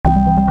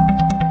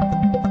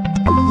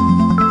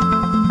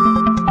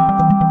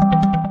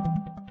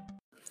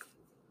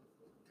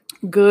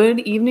Good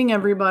evening,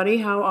 everybody.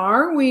 How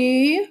are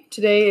we?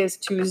 Today is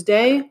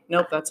Tuesday.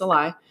 Nope, that's a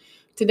lie.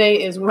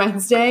 Today is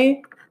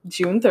Wednesday,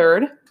 June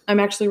 3rd. I'm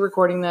actually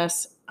recording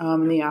this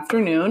in the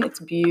afternoon. It's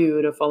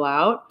beautiful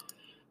out.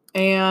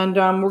 And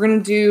we're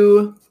going to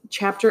do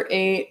Chapter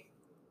 8,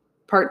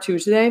 Part 2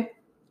 today.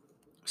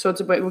 So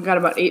we've got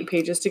about 8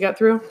 pages to get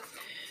through.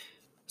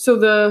 So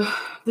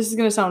this is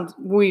going to sound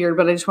weird,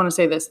 but I just want to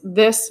say this.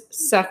 This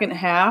second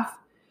half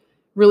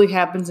really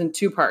happens in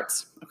 2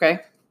 parts, okay?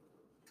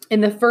 In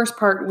the first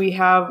part, we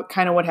have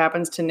kind of what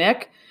happens to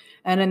Nick.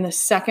 And in the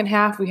second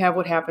half, we have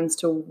what happens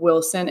to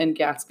Wilson and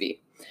Gatsby.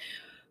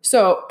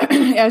 So,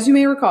 as you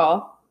may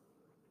recall,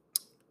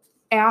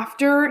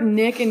 after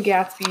Nick and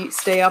Gatsby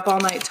stay up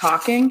all night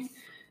talking,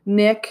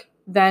 Nick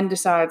then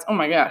decides, oh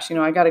my gosh,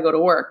 I got to go to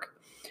work.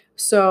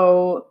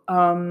 So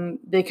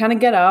they kind of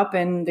get up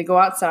and they go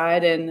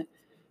outside, and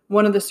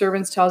one of the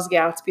servants tells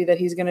Gatsby that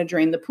he's going to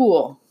drain the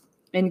pool.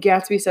 And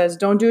Gatsby says,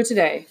 don't do it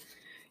today.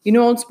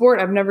 Old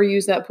sport, I've never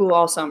used that pool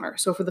all summer.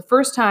 So for the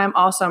first time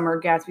all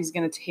summer, Gatsby's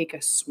going to take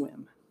a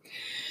swim.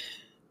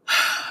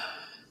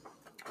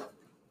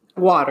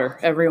 Water,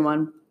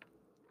 everyone.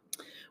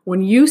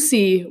 When you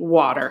see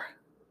water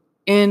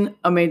in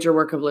a major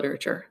work of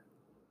literature,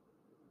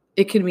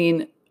 it can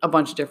mean a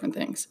bunch of different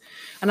things.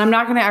 And I'm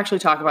not going to actually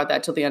talk about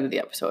that till the end of the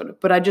episode,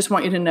 but I just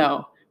want you to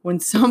know, when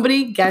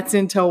somebody gets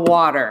into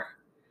water,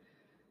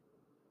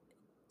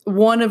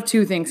 one of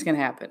 2 things can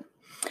happen.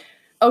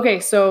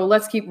 Okay, so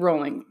let's keep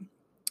rolling.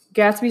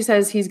 Gatsby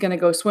says he's going to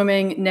go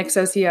swimming. Nick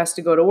says he has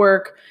to go to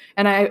work.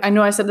 And I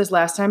know I said this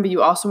last time, but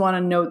you also want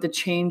to note the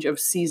change of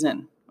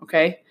season,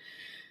 okay?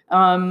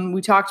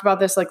 We talked about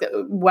this, like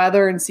the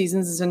weather and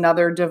seasons is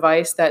another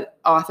device that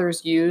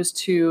authors use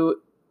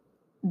to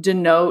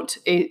denote,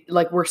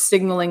 we're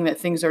signaling that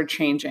things are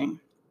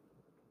changing.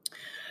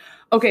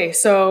 Okay,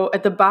 so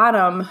at the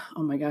bottom,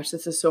 oh my gosh,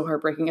 this is so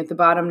heartbreaking. At the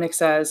bottom, Nick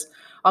says,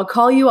 I'll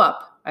call you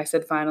up. I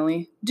said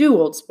finally. Do,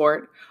 old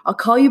sport. I'll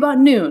call you about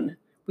noon.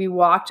 We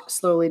walked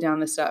slowly down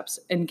the steps,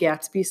 and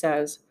Gatsby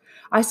says,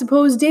 I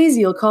suppose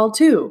Daisy'll call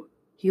too.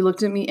 He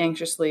looked at me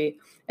anxiously,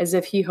 as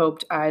if he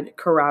hoped I'd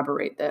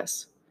corroborate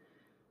this.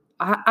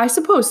 I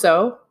suppose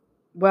so.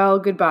 Well,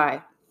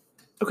 goodbye.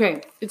 Okay,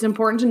 it's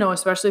important to know,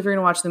 especially if you're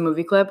going to watch the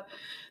movie clip,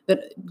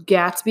 that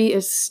Gatsby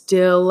is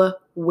still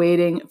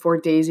waiting for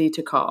Daisy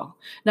to call.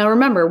 Now,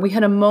 remember, we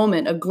had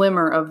a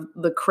glimmer of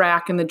the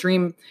crack in the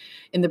dream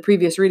in the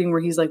previous reading where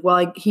he's like,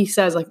 he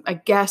says, I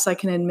guess I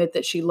can admit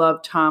that she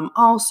loved Tom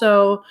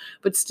also,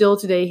 but still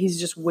today he's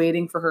just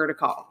waiting for her to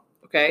call,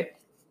 okay?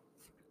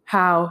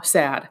 How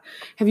sad.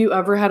 Have you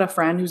ever had a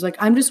friend who's like,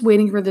 I'm just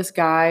waiting for this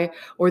guy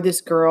or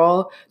this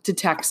girl to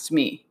text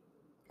me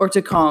or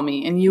to call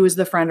me, and you as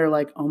the friend are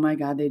like, oh my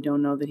God, they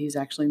don't know that he's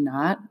actually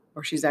not,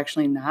 or she's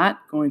actually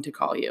not going to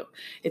call you.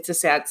 It's a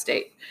sad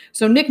state.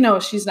 So Nick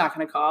knows she's not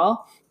going to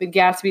call, but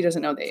Gatsby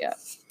doesn't know that yet.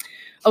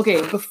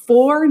 Okay,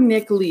 before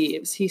Nick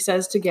leaves, he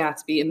says to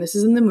Gatsby, and this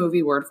is in the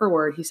movie word for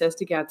word, he says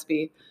to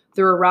Gatsby,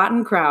 they're a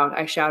rotten crowd,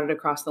 I shouted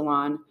across the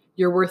lawn.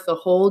 You're worth the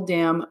whole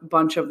damn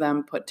bunch of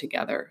them put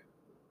together.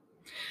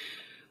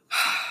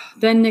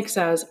 Then Nick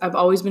says, I've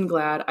always been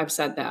glad I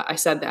said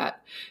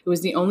that. It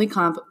was the only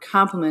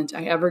compliment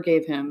I ever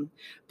gave him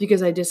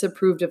because I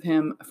disapproved of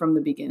him from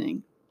the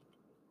beginning.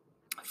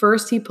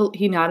 First,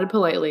 he nodded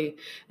politely,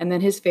 and then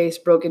his face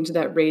broke into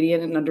that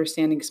radiant and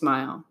understanding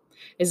smile,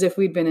 as if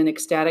we'd been in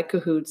ecstatic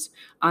cahoots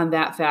on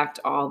that fact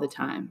all the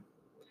time.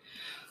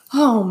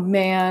 Oh,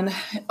 man.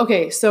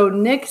 Okay, so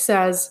Nick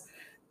says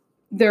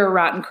they're a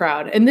rotten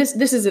crowd, and this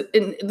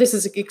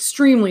is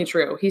extremely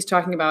true. He's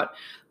talking about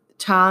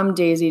Tom,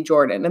 Daisy,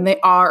 Jordan, and they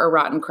are a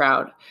rotten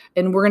crowd.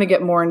 And we're going to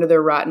get more into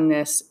their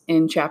rottenness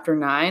in chapter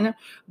 9,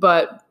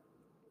 but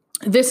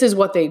this is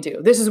what they do.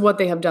 This is what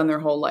they have done their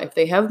whole life.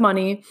 They have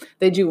money.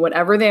 They do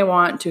whatever they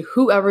want to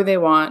whoever they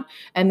want.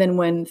 And then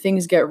when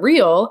things get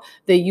real,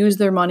 they use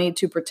their money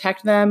to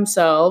protect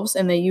themselves,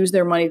 and they use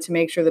their money to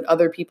make sure that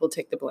other people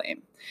take the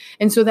blame.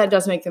 And so that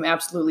does make them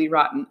absolutely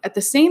rotten. At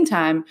the same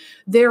time,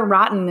 their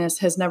rottenness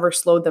has never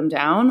slowed them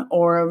down,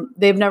 or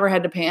they've never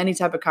had to pay any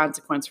type of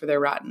consequence for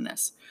their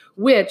rottenness,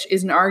 which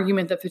is an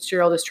argument that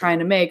Fitzgerald is trying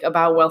to make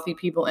about wealthy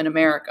people in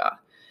America.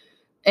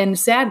 And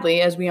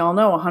sadly, as we all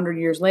know, 100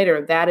 years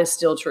later, that is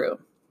still true.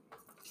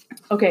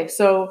 Okay,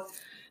 so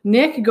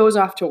Nick goes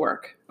off to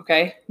work,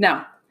 okay?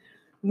 Now,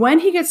 when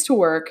he gets to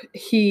work,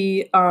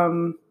 he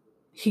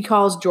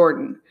calls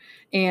Jordan,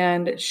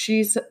 and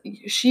she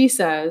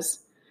says,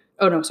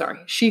 oh, no, sorry.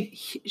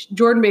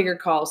 Jordan Baker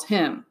calls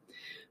him.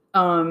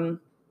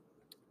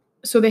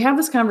 So they have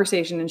this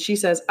conversation, and she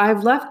says,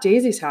 I've left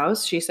Daisy's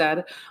house, she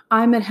said.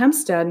 I'm at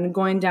Hempstead and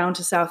going down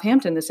to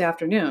Southampton this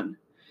afternoon.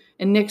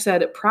 And Nick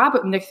said,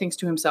 Nick thinks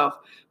to himself,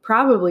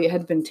 probably it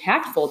had been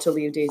tactful to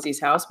leave Daisy's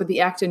house, but the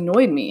act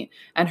annoyed me.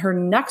 And her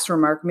next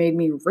remark made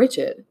me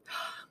rigid.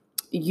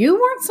 You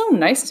weren't so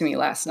nice to me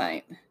last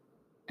night.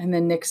 And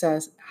then Nick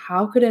says,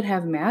 how could it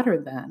have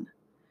mattered then?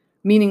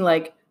 Meaning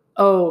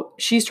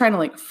she's trying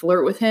to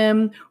flirt with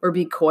him or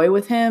be coy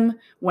with him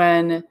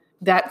when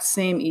that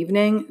same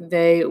evening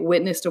they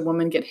witnessed a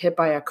woman get hit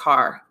by a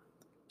car.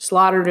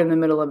 slaughtered in the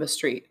middle of a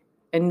street.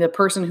 And the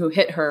person who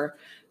hit her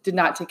did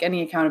not take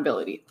any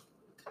accountability.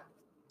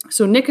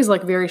 So Nick is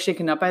like very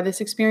shaken up by this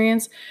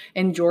experience,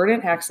 and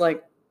Jordan acts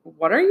like,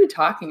 what are you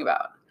talking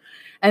about?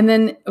 And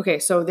then, okay,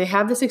 so they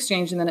have this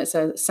exchange, and then it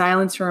says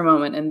silence for a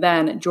moment. And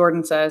then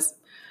Jordan says,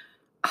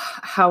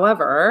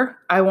 however,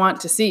 I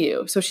want to see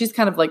you. So she's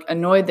kind of like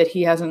annoyed that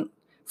he hasn't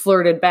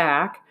flirted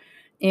back.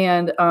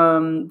 And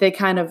they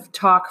kind of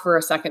talk for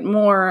a second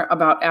more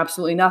about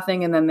absolutely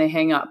nothing, and then they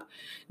hang up.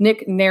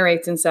 Nick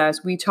narrates and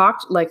says, we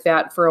talked like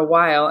that for a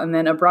while, and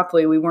then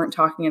abruptly we weren't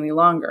talking any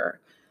longer.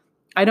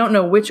 I don't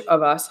know which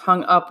of us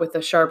hung up with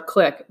a sharp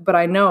click, but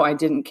I know I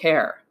didn't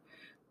care.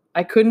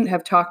 I couldn't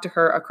have talked to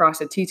her across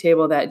a tea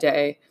table that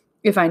day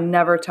if I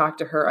never talked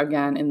to her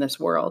again in this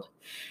world.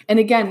 And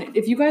again,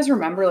 if you guys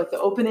remember, like the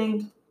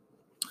opening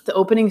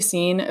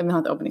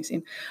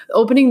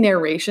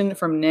narration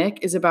from Nick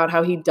is about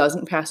how he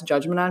doesn't pass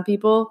judgment on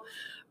people.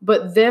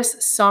 But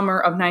this summer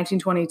of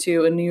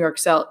 1922 in New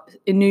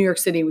York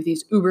City with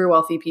these uber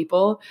wealthy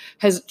people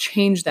has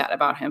changed that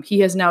about him. He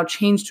has now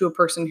changed to a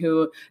person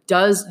who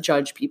does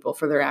judge people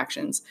for their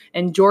actions.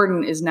 And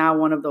Jordan is now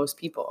one of those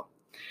people.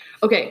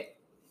 Okay.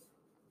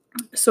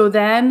 So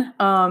then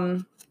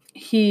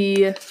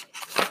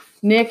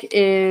Nick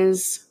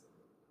is,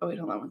 oh wait,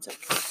 hold on one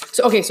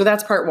second. So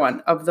that's part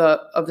one of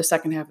the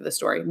second half of the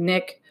story.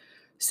 Nick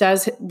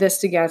says this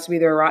to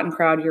Gatsby, they're a rotten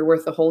crowd, you're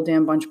worth the whole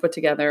damn bunch put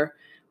together,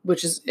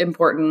 which is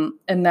important.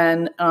 And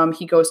then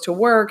he goes to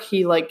work,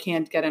 he like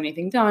can't get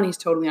anything done, he's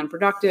totally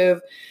unproductive.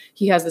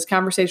 He has this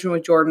conversation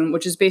with Jordan,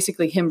 which is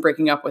basically him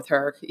breaking up with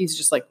her. He's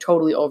just like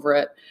totally over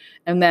it.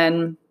 And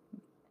then,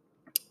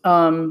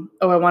 I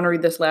want to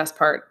read this last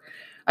part.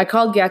 I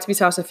called Gatsby's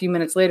house a few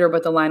minutes later,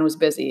 but the line was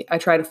busy. I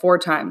tried 4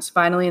 times.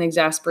 Finally, an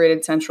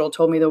exasperated Central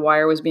told me the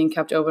wire was being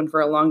kept open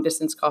for a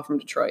long-distance call from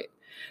Detroit.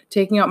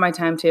 Taking out my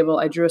timetable,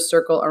 I drew a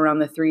circle around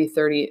the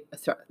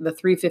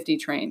 3:50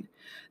 train.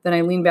 Then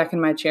I leaned back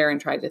in my chair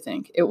and tried to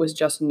think. It was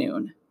just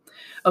noon.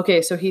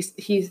 Okay, so he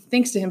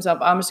thinks to himself,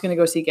 I'm just going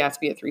to go see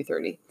Gatsby at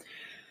 3:30.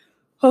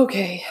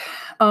 Okay.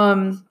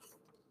 Now,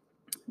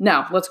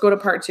 let's go to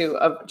part 2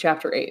 of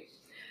chapter 8.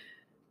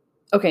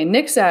 Okay,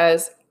 Nick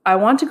says, I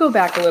want to go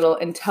back a little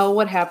and tell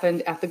what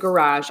happened at the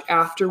garage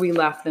after we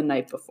left the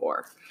night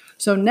before.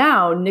 So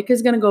now Nick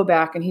is going to go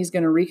back and he's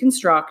going to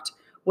reconstruct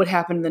what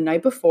happened the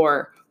night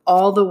before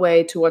all the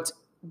way to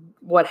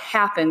what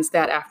happens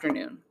that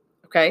afternoon.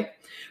 Okay?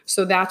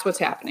 So that's what's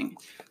happening.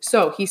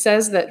 So he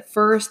says that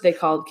first they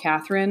called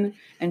Catherine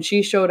and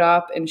she showed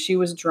up and she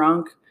was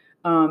drunk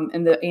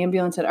and the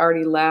ambulance had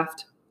already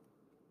left.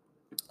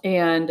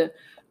 And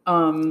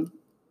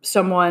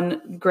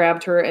someone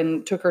grabbed her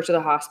and took her to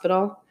the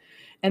hospital.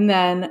 And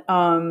then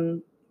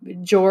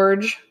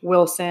George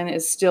Wilson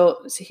is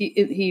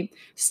he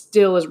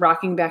still is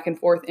rocking back and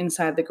forth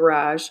inside the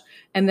garage.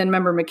 And then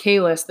remember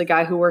Michaelis, the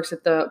guy who works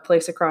at the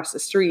place across the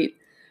street,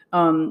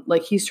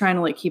 like he's trying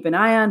to like keep an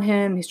eye on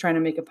him. He's trying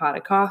to make a pot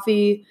of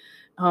coffee.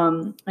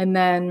 And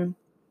then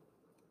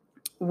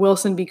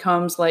Wilson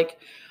becomes like,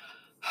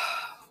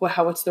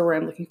 what's the word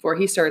I'm looking for?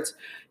 He starts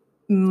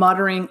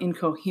muttering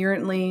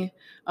incoherently.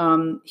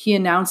 He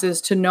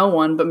announces to no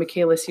one, but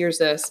Michaelis hears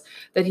this,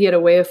 that he had a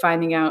way of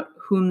finding out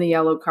whom the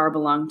yellow car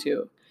belonged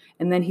to.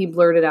 And then he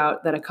blurted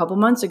out that a couple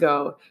months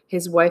ago,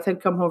 his wife had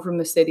come home from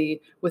the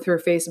city with her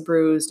face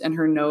bruised and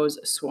her nose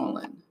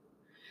swollen.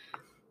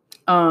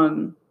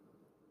 And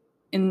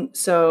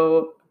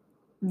so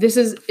this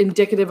is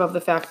indicative of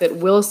the fact that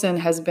Wilson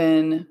has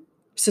been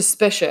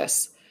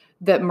suspicious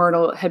that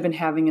Myrtle had been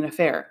having an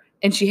affair.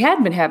 And she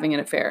had been having an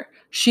affair.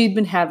 She'd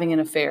been having an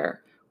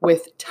affair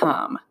with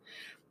Tom.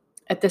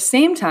 At the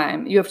same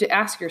time, you have to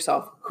ask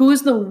yourself, who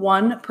is the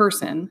one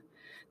person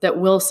that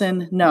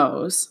Wilson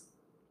knows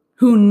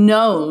who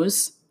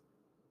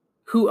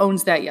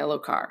owns that yellow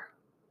car?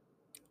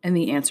 And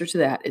the answer to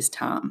that is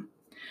Tom.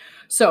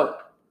 So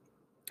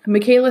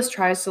Michaelis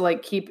tries to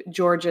like keep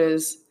George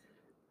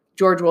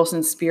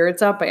Wilson's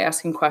spirits up by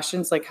asking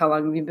questions like, how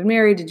long have you been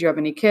married? Did you have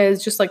any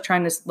kids? Just like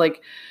trying to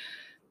like,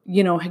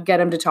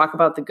 get him to talk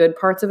about the good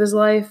parts of his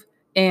life.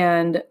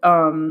 And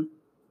all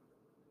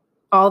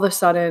of a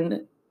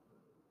sudden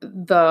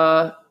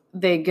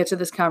they get to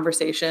this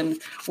conversation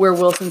where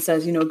Wilson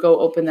says, go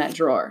open that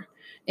drawer.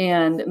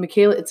 And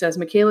it says,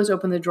 Michaelis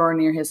opened the drawer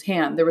near his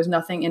hand. There was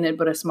nothing in it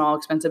but a small,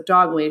 expensive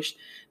dog leash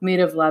made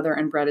of leather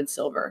and braided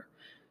silver.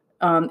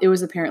 It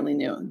was apparently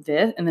new.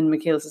 This, and then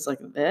Michaelis is like,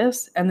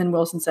 this? And then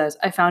Wilson says,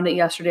 I found it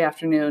yesterday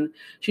afternoon.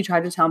 She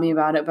tried to tell me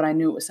about it, but I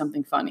knew it was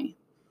something funny.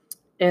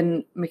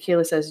 And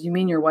Michaelis says, you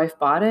mean your wife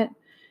bought it?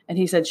 And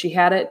he said she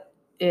had it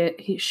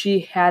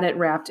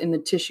wrapped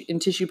in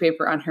tissue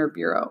paper on her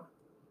bureau.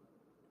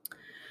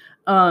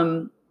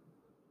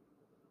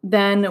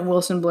 Then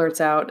Wilson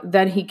blurts out,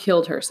 then he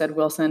killed her, said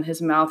Wilson.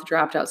 His mouth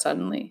dropped out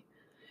suddenly.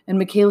 And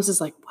Michaelis is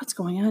like, what's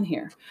going on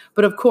here?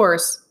 But of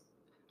course,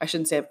 I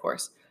shouldn't say of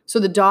course. So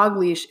the dog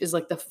leash is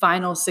like the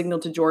final signal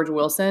to George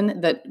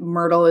Wilson that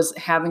Myrtle is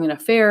having an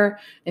affair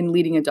and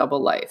leading a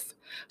double life.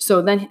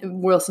 So then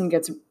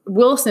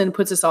Wilson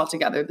puts this all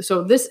together. So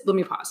let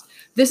me pause.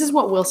 This is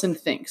what Wilson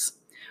thinks.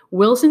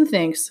 Wilson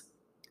thinks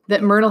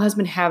that Myrtle has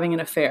been having an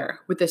affair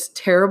with this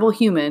terrible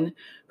human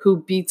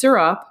who beats her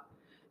up,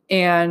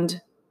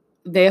 and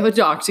they have a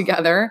dog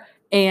together,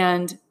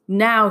 and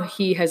now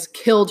he has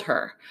killed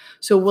her.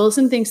 So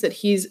Wilson thinks that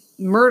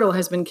Myrtle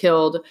has been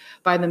killed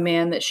by the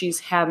man that she's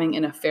having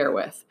an affair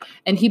with.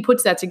 And he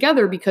puts that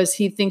together because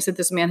he thinks that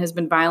this man has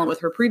been violent with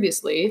her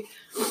previously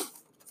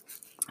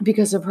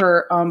because of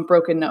her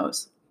broken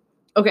nose.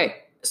 Okay,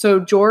 so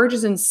George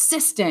is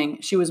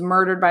insisting she was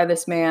murdered by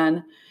this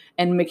man,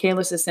 and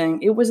Michaelis is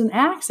saying it was an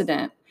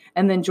accident.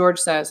 And then George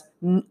says,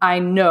 I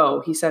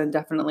know, he said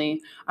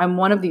indefinitely, I'm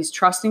one of these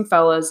trusting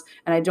fellas,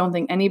 and I don't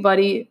think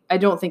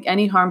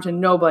any harm to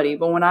nobody,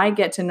 but when I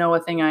get to know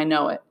a thing, I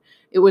know it.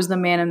 It was the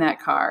man in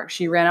that car.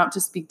 She ran out to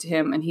speak to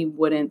him, and he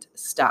wouldn't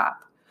stop.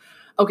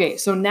 Okay,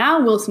 so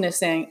now Wilson is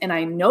saying, and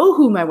I know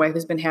who my wife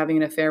has been having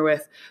an affair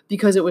with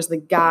because it was the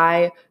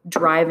guy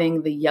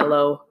driving the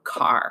yellow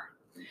car.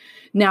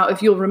 Now,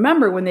 if you'll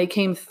remember, when they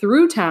came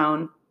through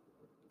town,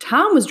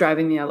 Tom was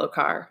driving the yellow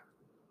car.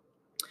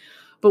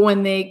 But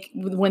when they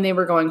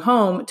were going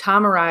home,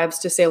 Tom arrives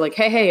to say, like,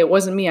 hey, it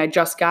wasn't me. I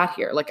just got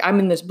here. Like, I'm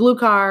in this blue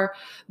car.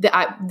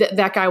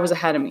 That guy was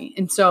ahead of me.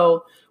 And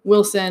so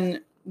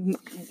Wilson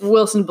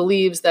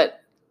believes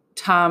that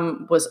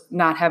Tom was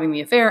not having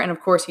the affair. And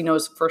of course, he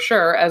knows for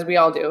sure, as we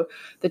all do,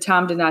 that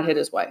Tom did not hit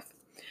his wife.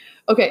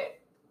 Okay.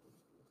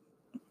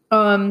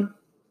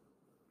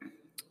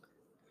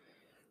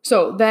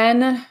 So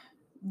then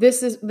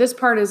this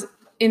part is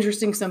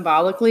interesting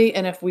symbolically,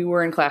 and if we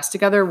were in class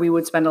together, we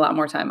would spend a lot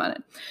more time on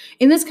it.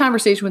 In this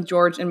conversation with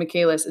George and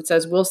Michaelis, it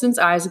says Wilson's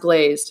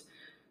glazed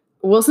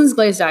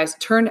eyes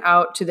turned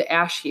out to the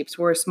ash heaps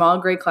where small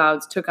gray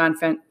clouds took on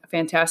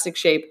fantastic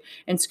shape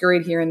and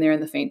scurried here and there in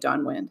the faint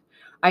dawn wind.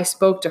 I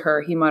spoke to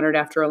her, he muttered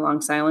after a long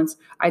silence.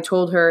 I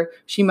told her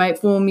she might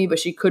fool me, but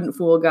she couldn't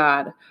fool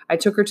God. I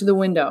took her to the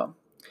window.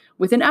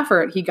 With an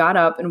effort, he got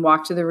up and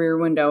walked to the rear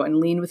window and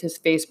leaned with his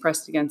face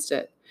pressed against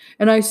it.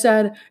 And I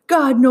said,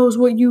 God knows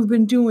what you've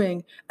been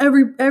doing.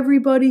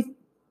 Everything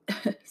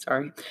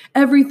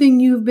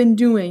you've been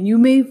doing. You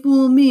may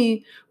fool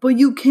me, but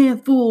you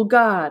can't fool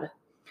God.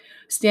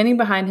 Standing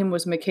behind him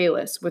was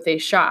Michaelis, with a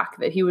shock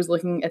that he was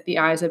looking at the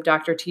eyes of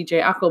Dr.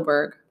 T.J.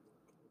 Uckelberg,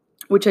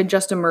 which had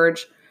just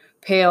emerged,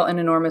 pale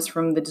and enormous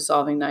from the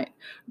dissolving night.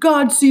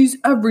 God sees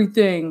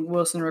everything,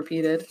 Wilson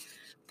repeated.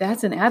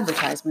 That's an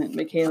advertisement,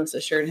 Michaelis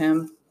assured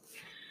him.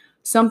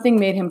 Something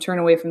made him turn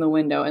away from the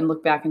window and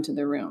look back into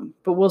the room,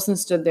 but Wilson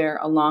stood there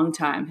a long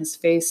time, his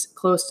face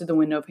close to the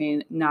window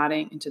pane,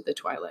 nodding into the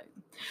twilight.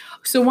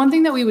 So one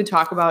thing that we would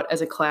talk about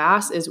as a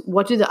class is,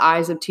 what do the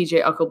eyes of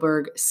T.J.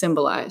 Uckelberg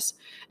symbolize?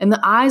 And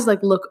the eyes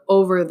look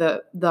over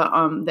the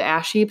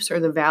ash heaps, or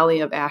the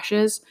valley of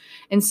ashes,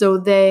 and so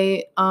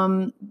they're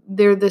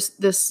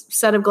this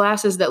set of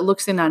glasses that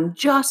looks in on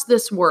just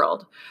this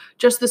world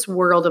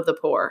of the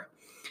poor.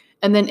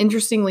 And then,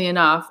 interestingly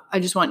enough,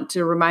 I just want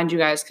to remind you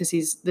guys,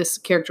 because this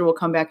character will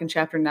come back in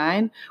chapter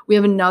 9, we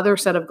have another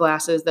set of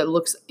glasses that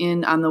looks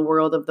in on the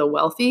world of the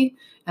wealthy,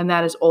 and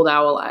that is Old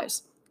Owl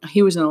Eyes.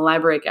 He was in the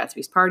library at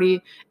Gatsby's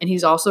party, and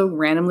he's also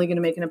randomly going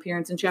to make an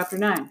appearance in chapter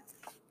 9.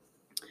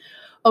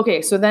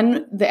 Okay, so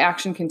then the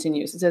action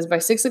continues. It says, by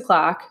 6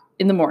 o'clock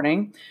in the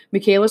morning,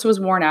 Michaelis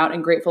was worn out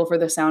and grateful for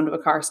the sound of a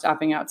car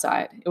stopping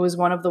outside. It was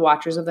one of the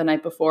watchers of the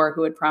night before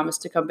who had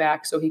promised to come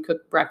back so he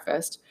cooked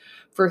breakfast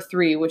for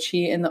 3, which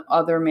he and the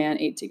other man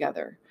ate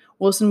together.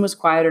 Wilson was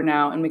quieter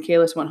now, and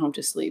Michaelis went home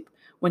to sleep.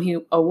 When he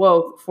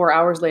awoke 4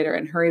 hours later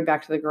and hurried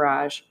back to the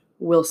garage,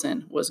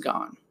 Wilson was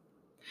gone.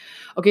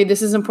 Okay,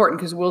 this is important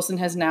because Wilson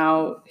has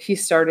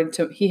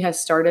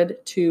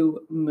started to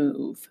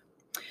move.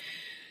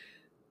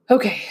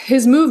 Okay,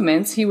 his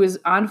movements, he was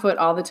on foot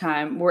all the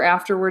time, were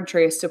afterward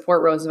traced to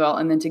Port Roosevelt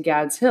and then to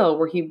Gads Hill,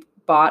 where he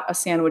bought a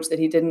sandwich that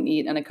he didn't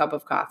eat and a cup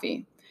of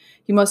coffee.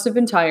 He must have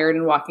been tired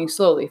and walking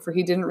slowly, for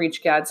he didn't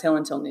reach Gads Hill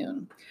until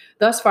noon.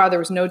 Thus far, there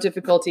was no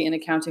difficulty in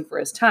accounting for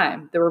his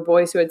time. There were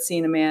boys who had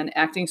seen a man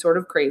acting sort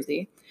of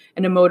crazy,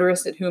 and a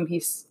motorist at whom he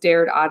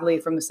stared oddly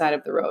from the side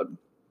of the road.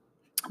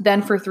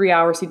 Then for 3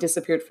 hours, he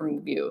disappeared from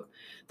view.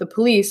 The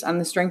police, on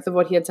the strength of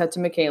what he had said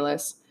to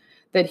Michaelis,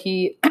 that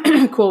he,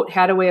 quote,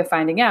 had a way of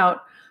finding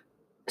out,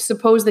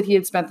 supposed that he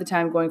had spent the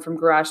time going from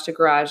garage to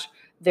garage,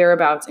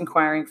 thereabouts,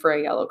 inquiring for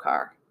a yellow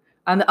car.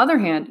 On the other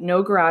hand,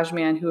 no garage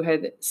man who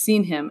had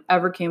seen him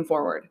ever came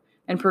forward,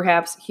 and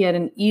perhaps he had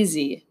an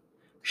easy,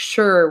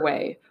 sure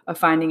way of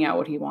finding out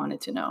what he wanted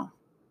to know.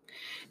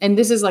 And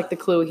this is like the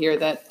clue here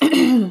that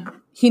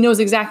he knows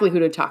exactly who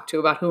to talk to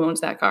about who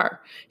owns that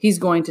car. He's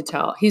going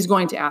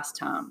to ask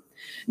Tom.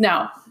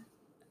 Now,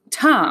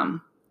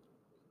 Tom,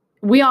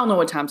 we all know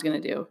what Tom's going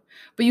to do,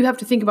 but you have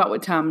to think about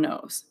what Tom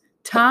knows.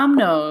 Tom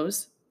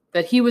knows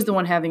that he was the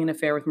one having an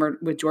affair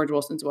with George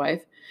Wilson's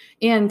wife,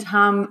 and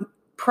Tom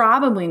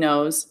probably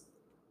knows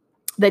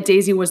that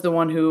Daisy was the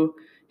one who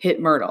hit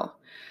Myrtle.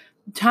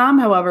 Tom,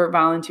 however,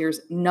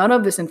 volunteers none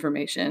of this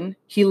information.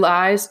 He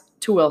lies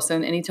to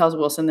Wilson, and he tells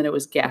Wilson that it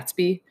was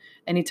Gatsby,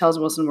 and he tells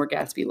Wilson where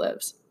Gatsby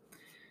lives.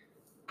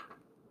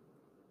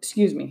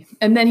 Excuse me.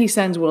 And then he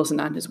sends Wilson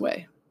on his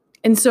way.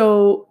 And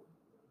so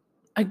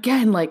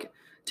Again, like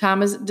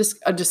Tom is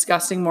a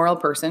disgusting moral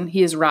person.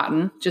 He is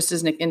rotten, just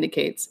as Nick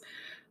indicates.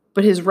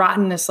 But his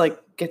rottenness like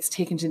gets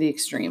taken to the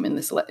extreme in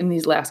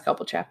these last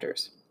couple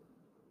chapters.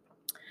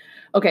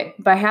 Okay,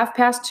 by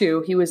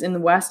 2:30, he was in the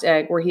West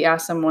Egg where he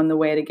asked someone the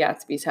way to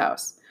Gatsby's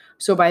house.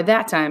 So by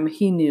that time,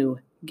 he knew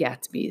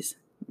Gatsby's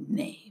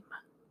name,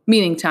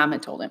 meaning Tom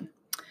had told him.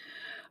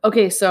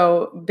 Okay,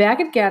 so back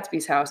at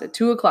Gatsby's house at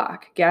 2:00,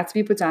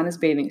 Gatsby puts on his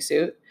bathing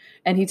suit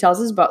and he tells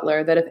his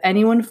butler that if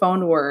anyone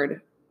phoned,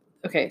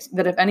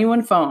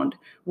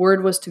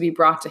 word was to be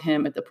brought to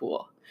him at the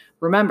pool.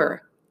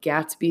 Remember,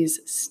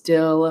 Gatsby's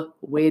still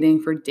waiting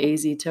for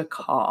Daisy to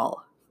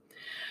call.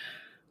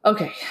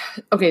 Okay.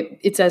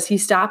 It says he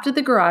stopped at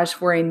the garage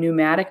for a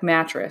pneumatic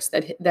mattress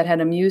that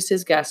had amused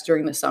his guests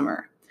during the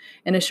summer,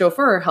 and a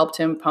chauffeur helped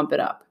him pump it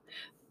up.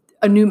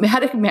 A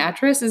pneumatic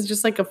mattress is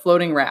just like a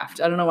floating raft.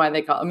 I don't know why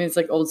they call it. I mean, it's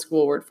like old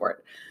school word for it.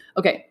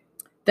 Okay.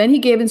 Then he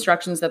gave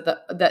instructions that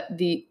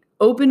the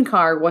open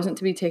car wasn't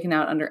to be taken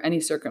out under any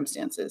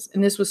circumstances.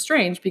 And this was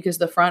strange because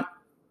the front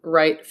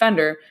right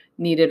fender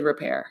needed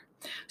repair.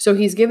 So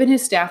he's given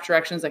his staff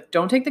directions like,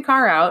 don't take the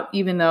car out,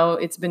 even though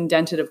it's been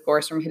dented, of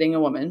course, from hitting a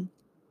woman.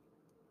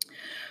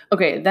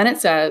 Okay, then it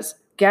says,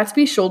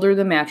 Gatsby shouldered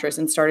the mattress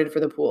and started for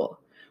the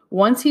pool.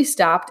 Once he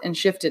stopped and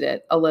shifted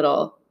it a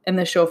little, and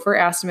the chauffeur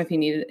asked him if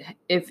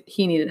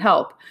he needed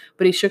help,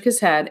 but he shook his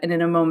head and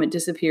in a moment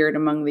disappeared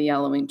among the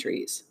yellowing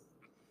trees.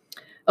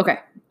 Okay,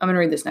 I'm going to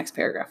read this next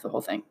paragraph, the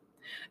whole thing.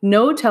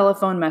 No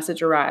telephone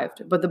message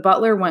arrived, but the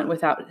butler went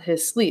without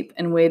his sleep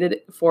and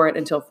waited for it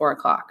until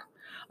 4:00,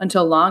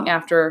 until long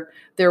after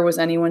there was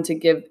anyone to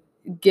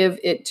give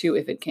it to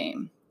if it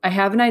came. I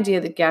have an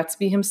idea that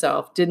Gatsby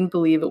himself didn't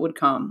believe it would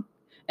come,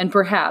 and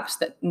perhaps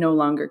that no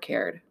longer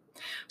cared.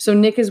 So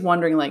Nick is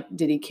wondering, like,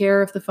 did he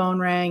care if the phone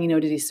rang?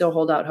 Did he still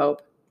hold out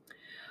hope?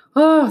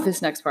 Oh,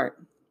 this next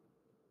part.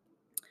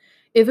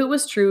 If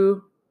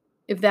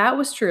that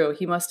was true,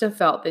 he must have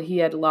felt that he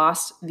had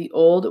lost the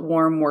old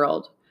warm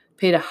world,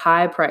 paid a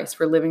high price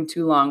for living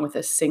too long with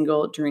a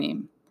single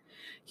dream.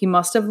 He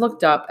must have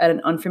looked up at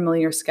an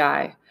unfamiliar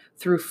sky,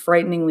 through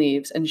frightening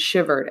leaves, and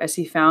shivered as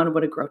he found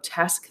what a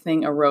grotesque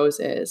thing a rose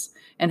is,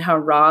 and how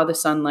raw the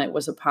sunlight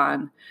was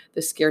upon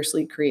the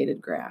scarcely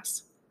created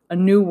grass. A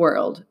new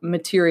world,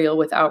 material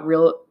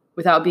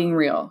without being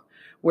real,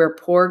 where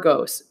poor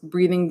ghosts,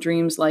 breathing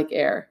dreams like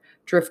air,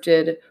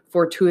 drifted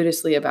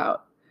fortuitously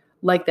about,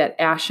 like that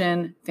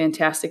ashen,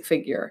 fantastic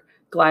figure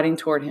gliding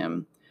toward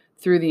him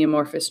through the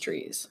amorphous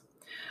trees.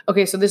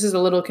 Okay, so this is a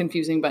little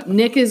confusing, but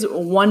Nick is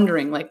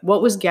wondering, like,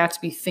 what was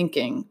Gatsby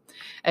thinking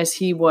as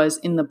he was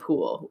in the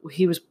pool?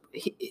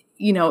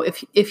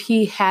 If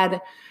he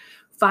had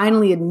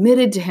finally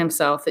admitted to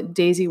himself that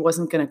Daisy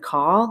wasn't going to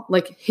call,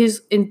 like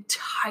his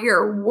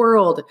entire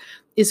world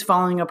is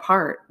falling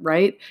apart,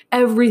 right?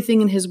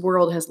 Everything in his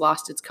world has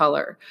lost its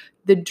color.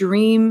 The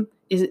dream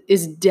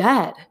is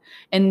dead.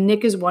 And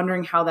Nick is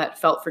wondering how that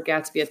felt for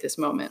Gatsby at this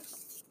moment.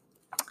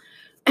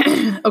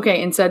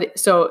 Okay,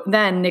 so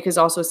then Nick is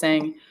also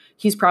saying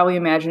he's probably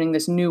imagining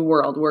this new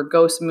world where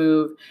ghosts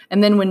move.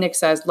 And then when Nick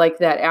says, like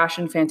that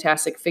ashen,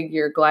 fantastic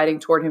figure gliding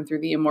toward him through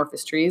the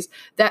amorphous trees,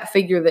 that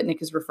figure that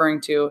Nick is referring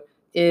to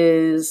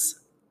is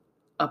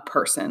a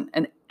person,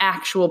 an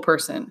actual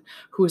person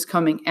who is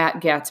coming at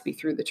Gatsby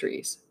through the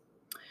trees.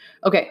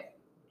 Okay,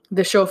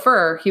 the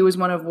chauffeur, he was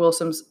one of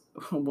the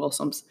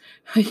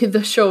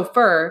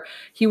chauffeur,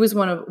 he was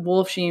one of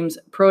Wolfsheim's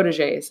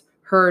proteges,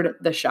 heard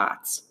the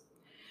shots.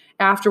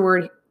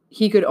 Afterward,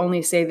 he could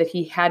only say that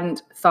he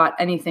hadn't thought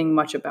anything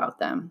much about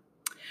them.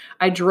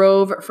 I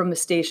drove from the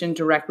station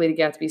directly to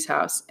Gatsby's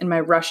house, and my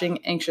rushing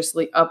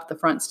anxiously up the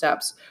front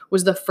steps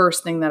was the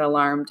first thing that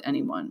alarmed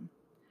anyone.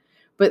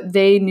 But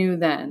they knew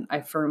then, I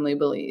firmly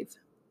believe.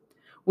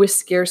 With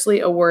scarcely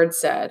a word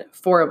said,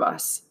 4 of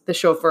us, the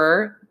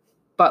chauffeur,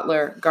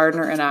 butler,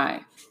 gardener, and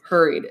I,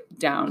 hurried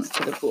down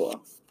to the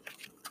pool.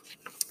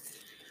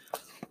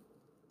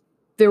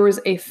 There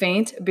was a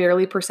faint,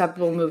 barely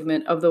perceptible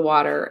movement of the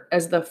water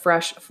as the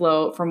fresh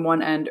flow from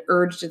one end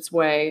urged its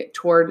way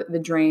toward the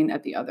drain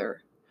at the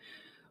other.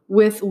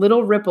 With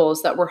little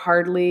ripples that were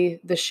hardly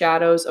the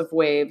shadows of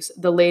waves,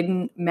 the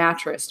laden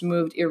mattress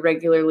moved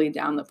irregularly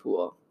down the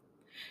pool.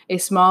 A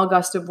small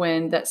gust of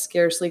wind that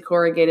scarcely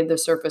corrugated the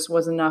surface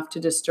was enough to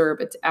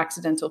disturb its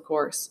accidental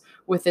course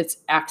with its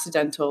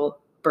accidental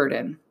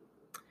burden.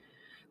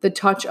 The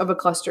touch of a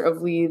cluster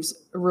of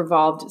leaves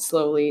revolved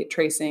slowly,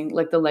 tracing,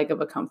 like the leg of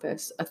a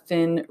compass, a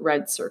thin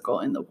red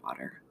circle in the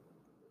water.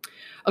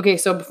 Okay,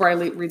 so before I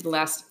read the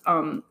last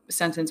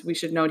sentence, we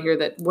should note here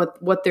that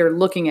what they're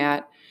looking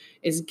at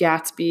is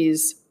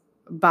Gatsby's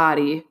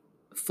body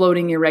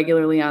floating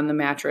irregularly on the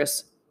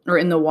mattress or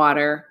in the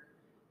water,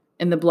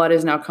 and the blood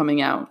is now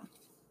coming out.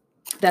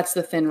 That's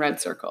the thin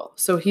red circle.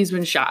 So he's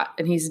been shot,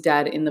 and he's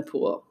dead in the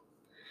pool.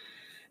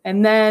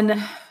 And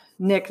then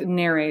Nick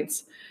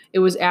narrates, it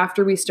was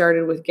after we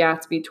started with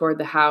Gatsby toward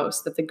the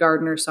house that the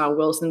gardener saw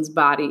Wilson's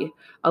body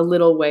a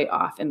little way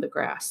off in the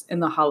grass,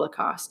 and the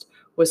Holocaust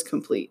was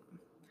complete.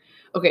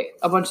 Okay,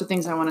 a bunch of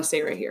things I want to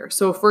say right here.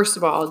 So first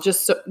of all,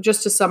 just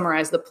to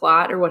summarize the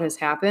plot or what has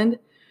happened,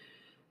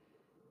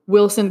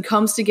 Wilson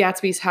comes to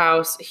Gatsby's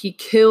house. He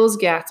kills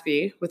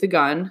Gatsby with a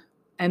gun,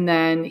 and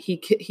then he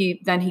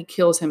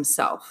kills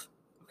himself.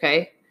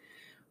 Okay.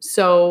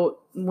 So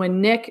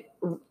when Nick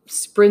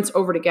sprints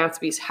over to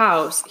Gatsby's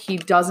house,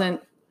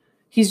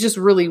 he's just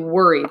really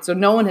worried. So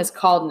no one has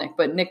called Nick,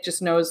 but Nick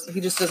just knows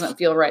he just doesn't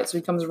feel right. So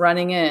he comes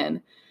running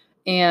in,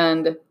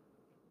 and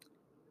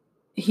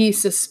he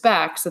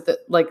suspects that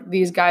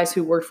these guys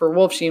who worked for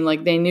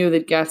Wolfsheim, they knew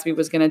that Gatsby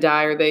was going to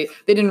die, or they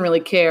didn't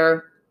really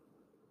care.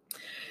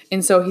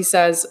 And so he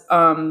says,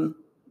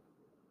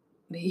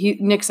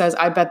 Nick says,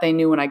 I bet they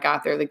knew when I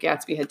got there that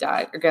Gatsby had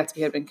died, or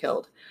Gatsby had been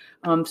killed.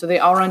 So they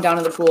all run down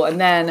to the pool. And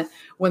then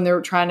when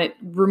they're trying to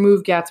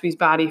remove Gatsby's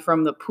body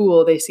from the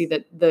pool, they see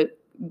that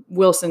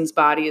Wilson's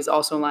body is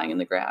also lying in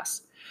the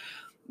grass.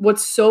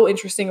 What's so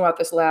interesting about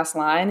this last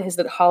line is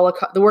that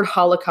the word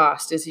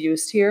Holocaust is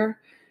used here,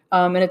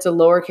 and it's a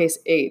lowercase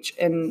h.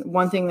 And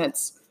one thing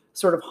that's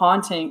sort of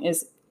haunting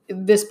is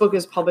this book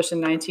is published in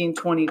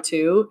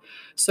 1922.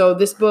 So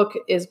this book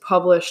is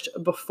published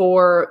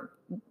before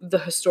the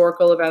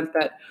historical event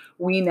that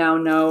we now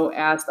know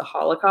as the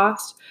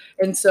Holocaust.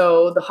 And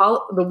so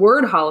the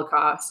word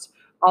Holocaust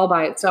all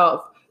by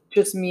itself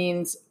just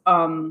means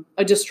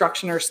a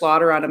destruction or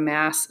slaughter on a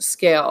mass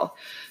scale.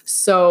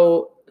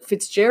 So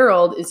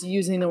Fitzgerald is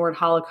using the word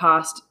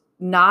Holocaust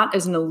not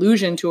as an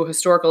allusion to a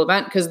historical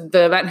event, because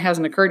the event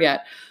hasn't occurred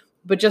yet,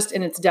 but just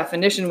in its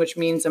definition, which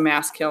means a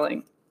mass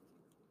killing.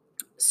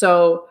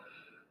 So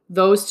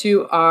those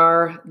two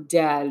are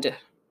dead.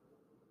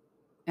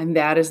 And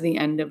that is the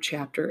end of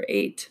chapter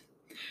 8.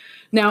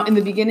 Now, in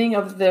the beginning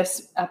of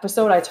this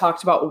episode, I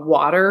talked about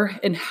water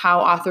and how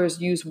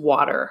authors use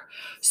water.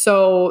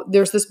 So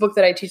there's this book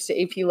that I teach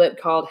to AP Lit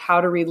called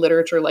How to Read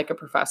Literature Like a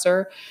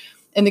Professor.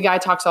 And the guy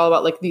talks all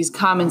about these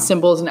common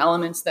symbols and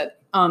elements that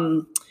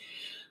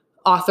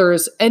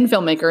authors and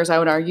filmmakers, I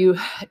would argue,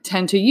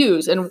 tend to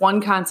use. And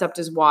one concept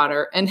is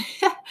water. And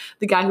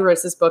the guy who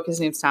writes this book, his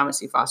name's Thomas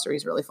C. Foster.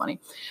 He's really funny.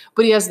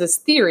 But he has this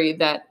theory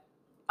that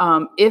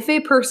if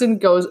a person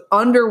goes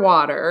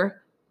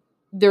underwater,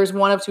 there's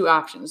one of two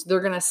options.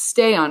 They're going to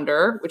stay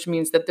under, which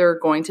means that they're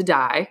going to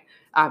die,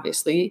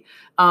 obviously.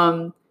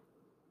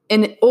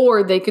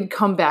 Or they could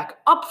come back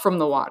up from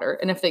the water.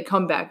 And if they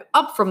come back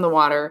up from the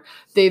water,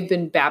 they've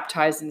been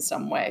baptized in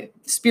some way,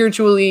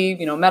 spiritually,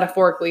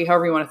 metaphorically,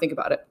 however you want to think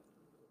about it.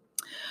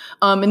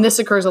 And this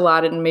occurs a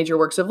lot in major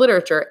works of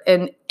literature.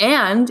 And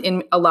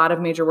in a lot of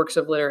major works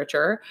of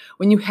literature,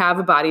 when you have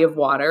a body of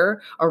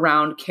water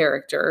around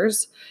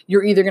characters,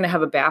 you're either going to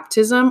have a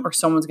baptism or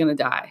someone's going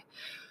to die.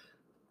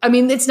 I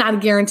mean, it's not a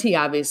guarantee,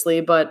 obviously,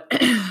 but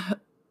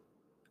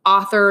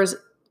authors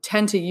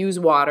tend to use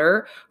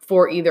water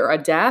for either a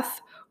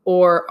death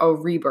or a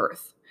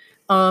rebirth.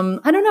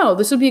 I don't know.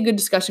 This would be a good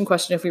discussion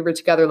question if we were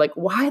together.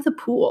 Why the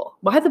pool?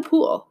 Why the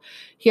pool?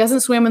 He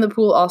hasn't swam in the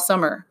pool all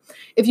summer.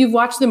 If you've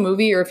watched the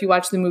movie, or if you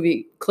watch the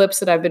movie clips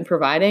that I've been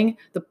providing,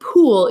 the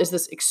pool is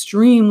this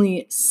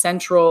extremely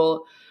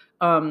central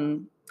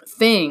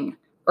thing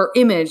or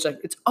image.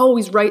 It's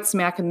always right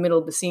smack in the middle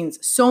of the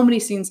scenes. So many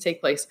scenes take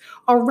place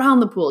around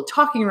the pool,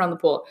 talking around the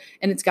pool.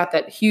 And it's got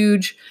that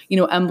huge,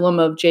 emblem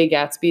of Jay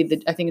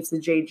Gatsby. I think it's the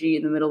JG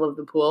in the middle of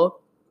the pool.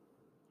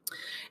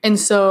 And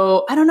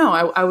so, I don't know,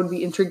 I would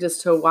be intrigued as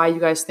to why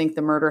you guys think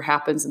the murder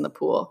happens in the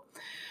pool.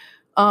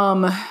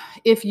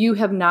 If you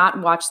have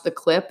not watched the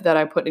clip that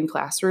I put in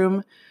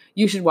Classroom,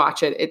 you should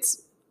watch it.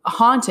 It's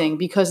haunting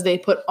because they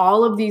put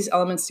all of these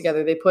elements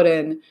together. They put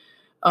in,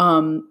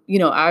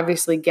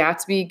 obviously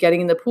Gatsby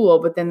getting in the pool,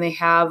 but then they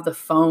have the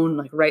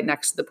phone right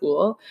next to the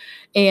pool.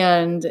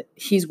 And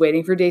he's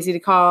waiting for Daisy to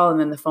call, and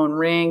then the phone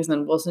rings, and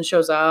then Wilson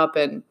shows up,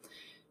 and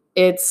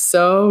it's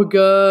so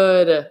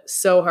good,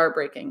 so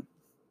heartbreaking.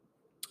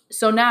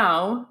 So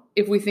now,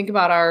 if we think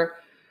about our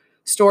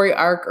story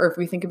arc, or if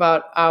we think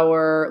about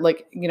our,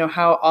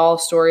 how all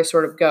stories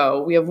sort of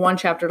go, we have one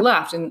chapter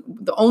left. And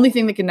the only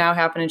thing that can now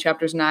happen in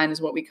chapters 9 is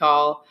what we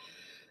call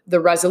the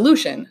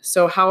resolution.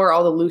 So how are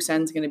all the loose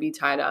ends going to be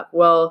tied up?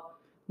 Well,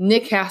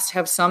 Nick has to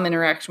have some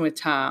interaction with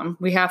Tom.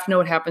 We have to know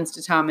what happens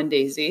to Tom and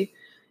Daisy.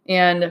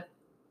 And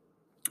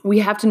we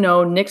have to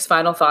know Nick's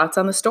final thoughts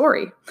on the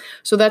story.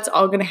 So that's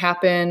all going to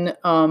happen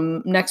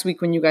next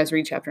week when you guys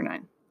read chapter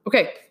 9.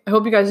 Okay, I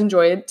hope you guys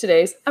enjoyed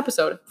today's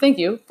episode. Thank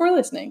you for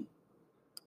listening.